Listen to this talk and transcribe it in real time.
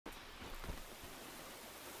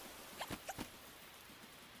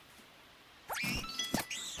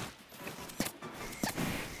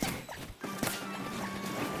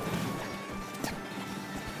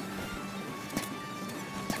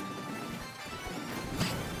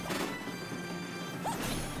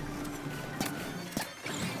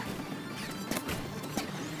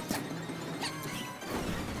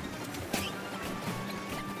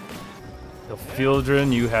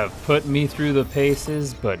Elphildran, you have put me through the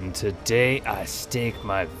paces, but today I stake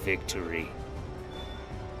my victory.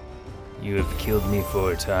 You have killed me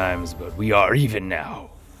 4 times, but we are even now.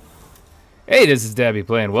 Hey, this is Dabby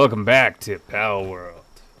playing. Welcome back to Palworld.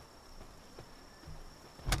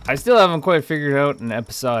 I still haven't quite figured out an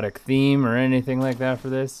episodic theme or anything like that for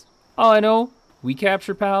this. All I know, we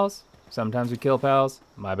capture pals. Sometimes we kill pals.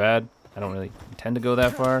 My bad. I don't really intend to go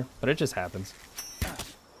that far, but it just happens.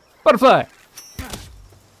 Butterfly!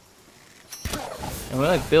 And we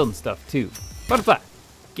like building stuff too. Butterfly!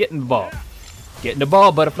 Get in the ball. Get in the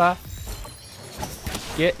ball, butterfly.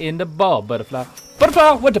 Get in the ball, butterfly.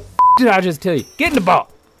 Butterfly, what the f did I just tell you? Get in the ball!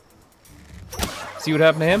 See what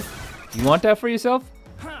happened to him? You want that for yourself?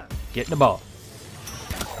 Get in the ball.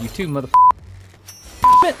 You too, mother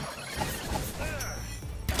f.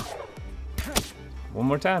 One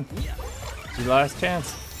more time. It's your last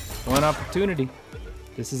chance. One opportunity.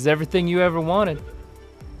 This is everything you ever wanted.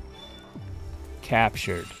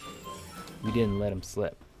 Captured. We didn't let him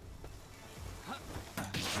slip.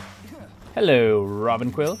 Hello,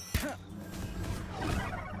 Robin Quill.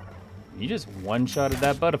 You just one-shotted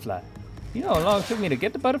that butterfly. You know how long it took me to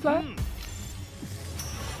get the butterfly?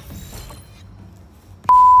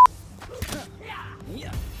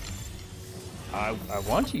 I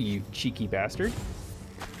want you, you cheeky bastard.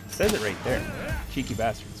 It says it right there. Cheeky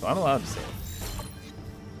bastard, so I'm allowed to say it.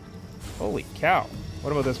 Holy cow.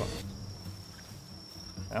 What about this one?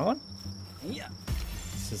 That one?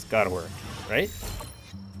 This has gotta work, right?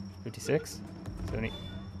 56? 70?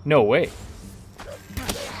 No way.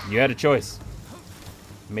 You had a choice.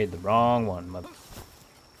 You made the wrong one, mother.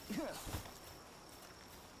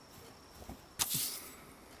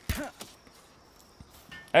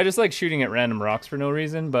 I just like shooting at random rocks for no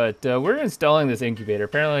reason, but we're installing this incubator.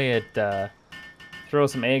 Apparently it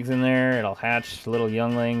throws some eggs in there, it'll hatch little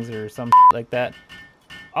younglings or some like that.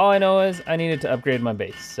 All I know is I needed to upgrade my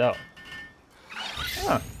base, so.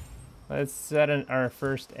 Let's set our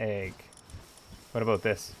first egg. What about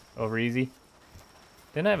this? Over easy?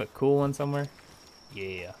 Didn't I have a cool one somewhere?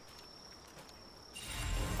 Yeah.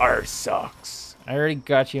 R sucks. I already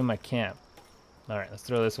got you in my camp. Alright, let's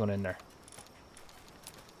throw this one in there.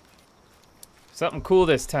 Something cool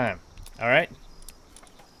this time. Alright?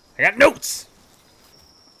 I got notes!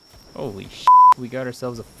 Holy shit. We got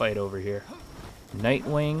ourselves a fight over here.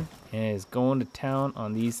 Nightwing is going to town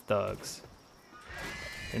on these thugs.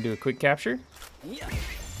 Gonna do a quick capture.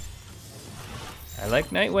 I like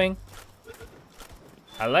Nightwing.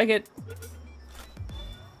 I like it.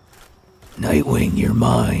 Nightwing, you're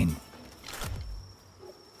mine.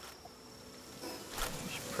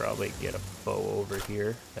 Should probably get a bow over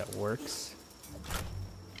here that works.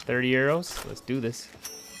 30 arrows. Let's do this.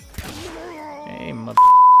 Hey, mother.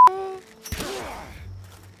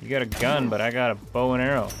 You got a gun, but I got a bow and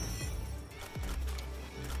arrow.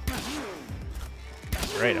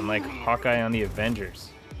 That's right, I'm like Hawkeye on the Avengers.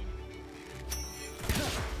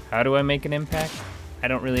 How do I make an impact? I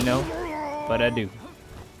don't really know, but I do.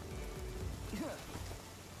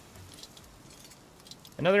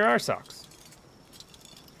 Another R-Sox.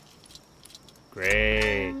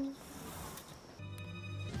 Great.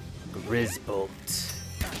 Grizzbolt.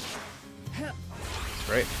 That's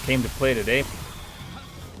right, came to play today.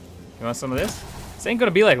 You want some of this? This ain't gonna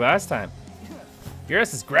be like last time. Your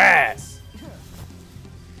ass is grass.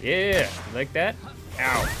 Yeah, you like that?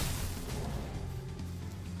 Ow.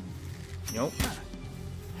 Nope.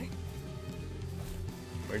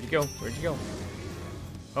 Where'd you go? Where'd you go?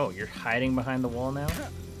 Oh, you're hiding behind the wall now?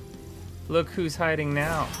 Look who's hiding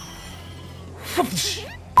now.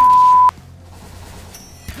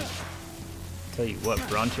 Tell you what,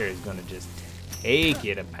 Broncher is gonna just take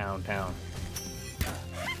it a pound town.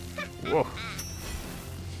 Whoa.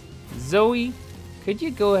 Zoe, could you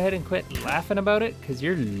go ahead and quit laughing about it? Because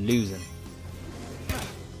you're losing.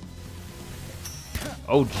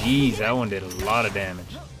 Oh, geez, that one did a lot of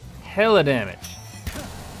damage. Hella damage.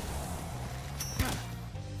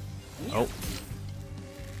 Oh.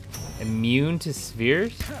 Immune to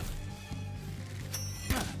spheres?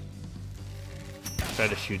 Try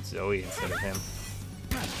to shoot Zoe instead of him.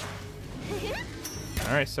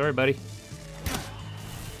 Alright, sorry, buddy.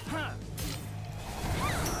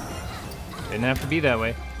 Didn't have to be that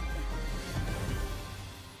way.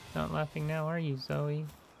 Not laughing now, are you, Zoe?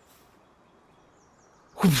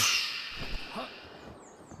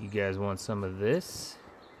 You guys want some of this?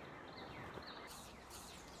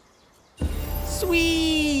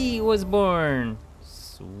 Sweet was born.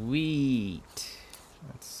 Sweet.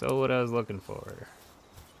 That's so what I was looking for.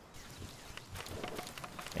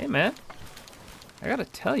 Hey man, I gotta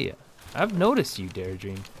tell you, I've noticed you,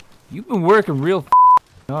 Daredream. You've been working real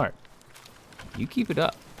hard. You keep it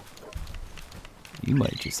up. You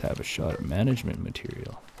might just have a shot at management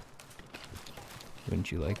material.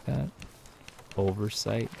 Wouldn't you like that?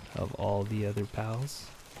 Oversight of all the other pals?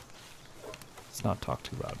 Let's not talk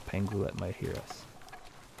too loud. Pangolin might hear us.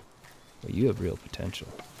 But you have real potential,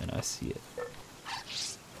 and I see it.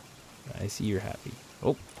 I see you're happy.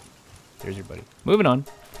 Oh, there's your buddy. Moving on.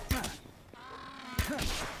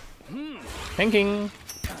 Thinking.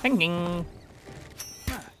 Thinking.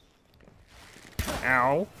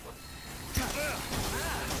 Ow.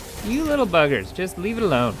 You little buggers, just leave it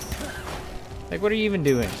alone. Like, what are you even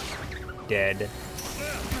doing? Dead.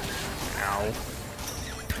 Ow.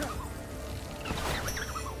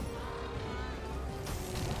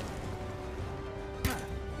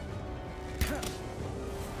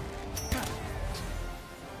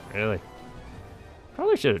 Really?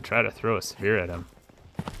 Probably should have tried to throw a spear at him.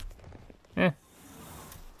 Eh.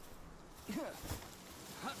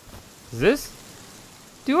 Is this?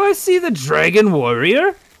 Do I see the Dragon Warrior?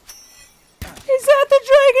 Is that the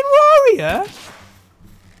Dragon Warrior?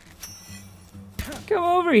 Come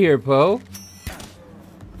over here, Poe.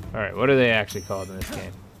 Alright, what are they actually called in this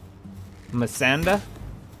game? Masanda?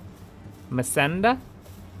 Masanda?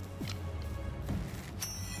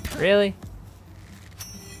 Really?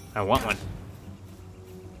 I want one.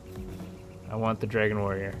 I want the Dragon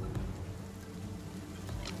Warrior.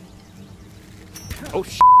 Oh,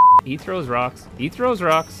 he throws rocks. He throws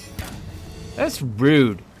rocks. That's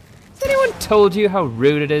rude. Has anyone told you how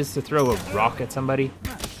rude it is to throw a rock at somebody?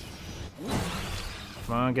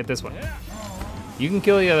 Come on, get this one. You can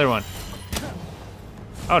kill the other one.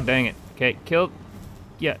 Oh, dang it. Okay, killed.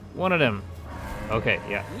 Yeah, one of them. Okay,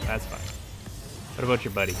 yeah, that's fine. What about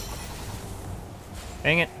your buddy?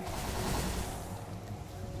 Dang it.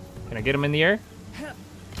 Can I get him in the air?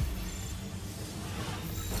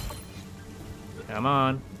 Come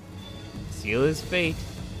on. Seal his fate.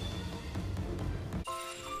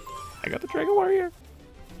 I got the Dragon Warrior.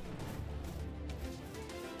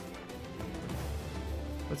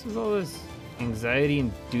 What's with all this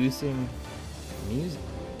anxiety-inducing music?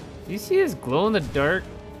 Do you see his glow-in-the-dark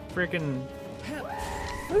freaking...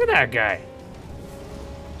 Look at that guy.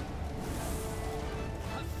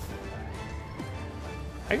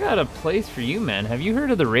 I got a place for you, man. Have you heard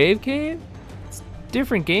of the Rave Cave? It's a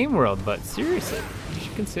different game world, but seriously, you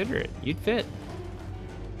should consider it. You'd fit.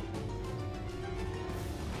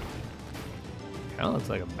 Kinda looks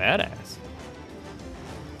like a badass.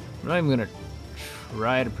 I'm not even gonna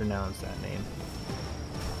try to pronounce that name.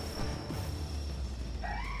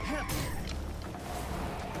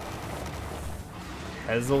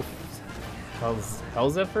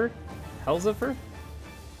 Helzephyr?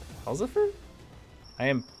 I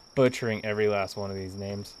am butchering every last one of these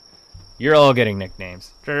names. You're all getting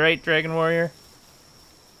nicknames. Right, Dragon Warrior?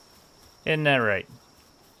 Isn't that right?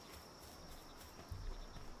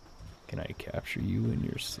 Can I capture you in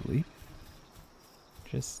your sleep?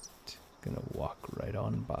 Just gonna walk right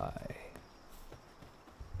on by.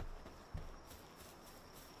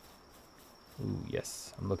 Ooh,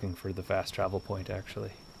 yes. I'm looking for the fast travel point,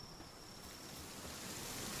 actually.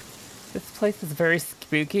 This place is very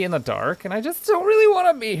spooky in the dark, and I just don't really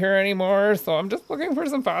want to be here anymore, so I'm just looking for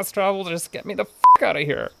some fast travel to just get me the fuck out of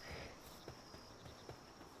here.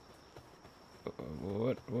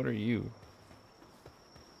 What are you?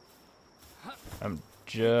 I'm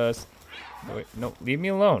just... Wait, no, leave me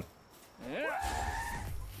alone.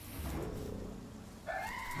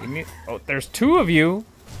 Leave me... Oh, there's two of you!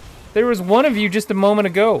 There was one of you just a moment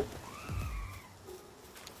ago.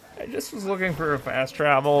 I just was looking for a fast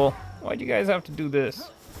travel. Why'd you guys have to do this?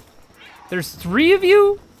 There's three of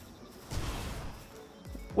you?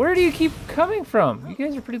 Where do you keep coming from? You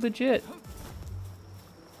guys are pretty legit.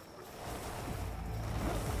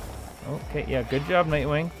 Okay, yeah, good job,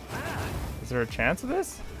 Nightwing. Is there a chance of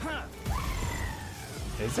this?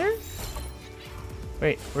 Is there?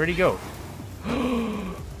 Wait, where'd he go?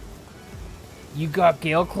 You got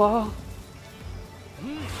Gale Claw?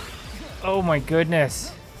 Oh my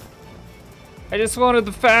goodness. I just wanted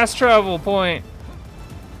the fast travel point.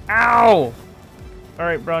 Ow!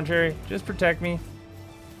 Alright, Brown Cherry, just protect me.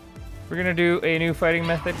 We're gonna do a new fighting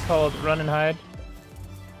method called run and hide.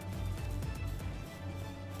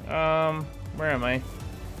 Where am I?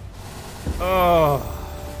 Oh,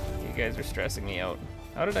 you guys are stressing me out.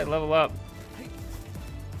 How did I level up?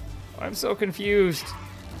 I'm so confused.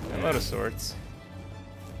 I'm out of sorts.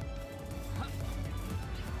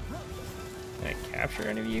 Can I capture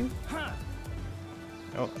any of you?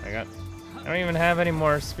 Oh, I don't even have any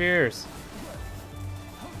more spears.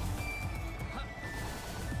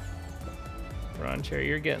 on, Cherry.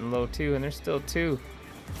 You're getting low too, and there's still 2.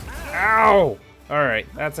 Ow! Alright,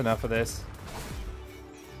 that's enough of this.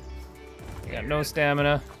 Got no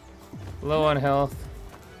stamina. Low on health.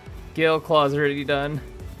 Gale Claw's already done.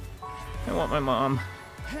 I want my mom.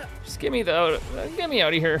 Just get me out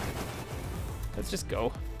of here. Let's just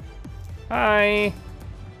go. Hi.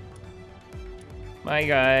 Bye,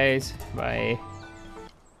 guys. Bye.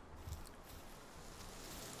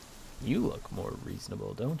 You look more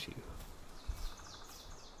reasonable, don't you?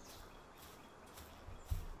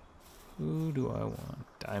 Who do I want?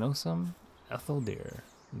 Dinosum? Elphildran.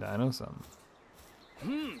 Dinosum.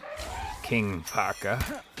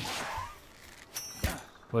 KingPaca.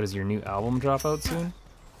 What, is your new album drop out soon?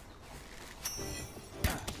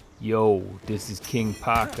 Yo, this is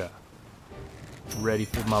KingPaca. Ready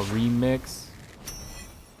for my remix?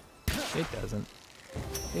 It doesn't.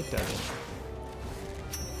 It doesn't.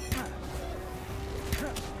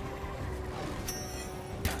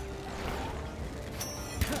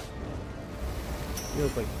 You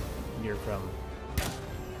look like you're from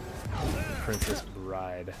Princess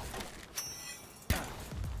Bride.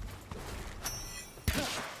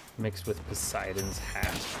 Mixed with Poseidon's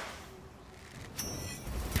hat.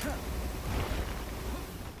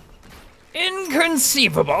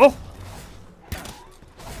 Inconceivable!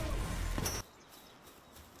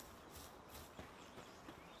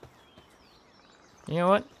 You know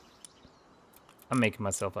what? I'm making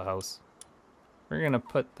myself a house. We're gonna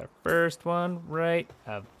put the first one right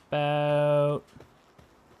about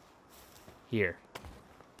here.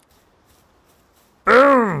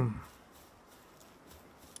 Boom!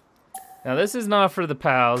 Now this is not for the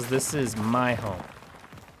pals, this is my home.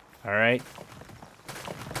 Alright?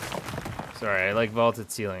 Sorry, I like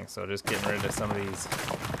vaulted ceilings, so just getting rid of some of these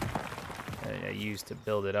I used to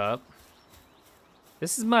build it up.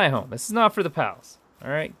 This is my home, this is not for the pals.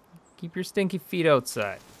 Alright? Keep your stinky feet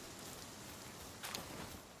outside.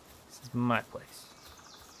 This is my place.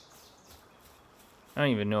 I don't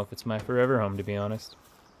even know if it's my forever home, to be honest.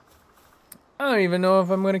 I don't even know if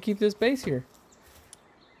I'm going to keep this base here.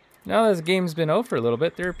 Now that this game's been out for a little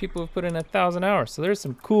bit, there are people who've put in 1,000 hours, so there's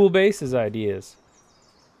some cool bases ideas.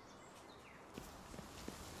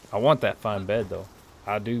 I want that fine bed, though.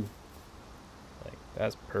 I do. Like,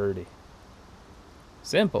 that's pretty.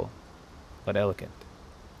 Simple, but elegant.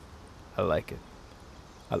 I like it.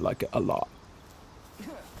 I like it a lot.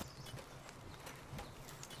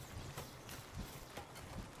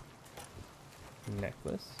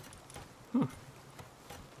 Necklace.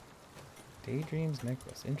 Daydreams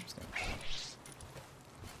necklace. Interesting.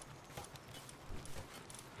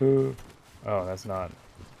 Oh, that's not.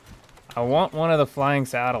 I want one of the flying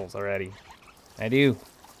saddles already. I do.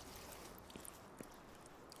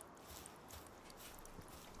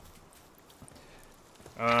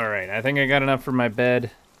 Alright, I think I got enough for my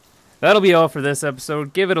bed. That'll be all for this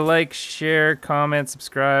episode. Give it a like, share, comment,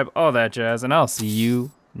 subscribe, all that jazz, and I'll see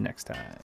you next time.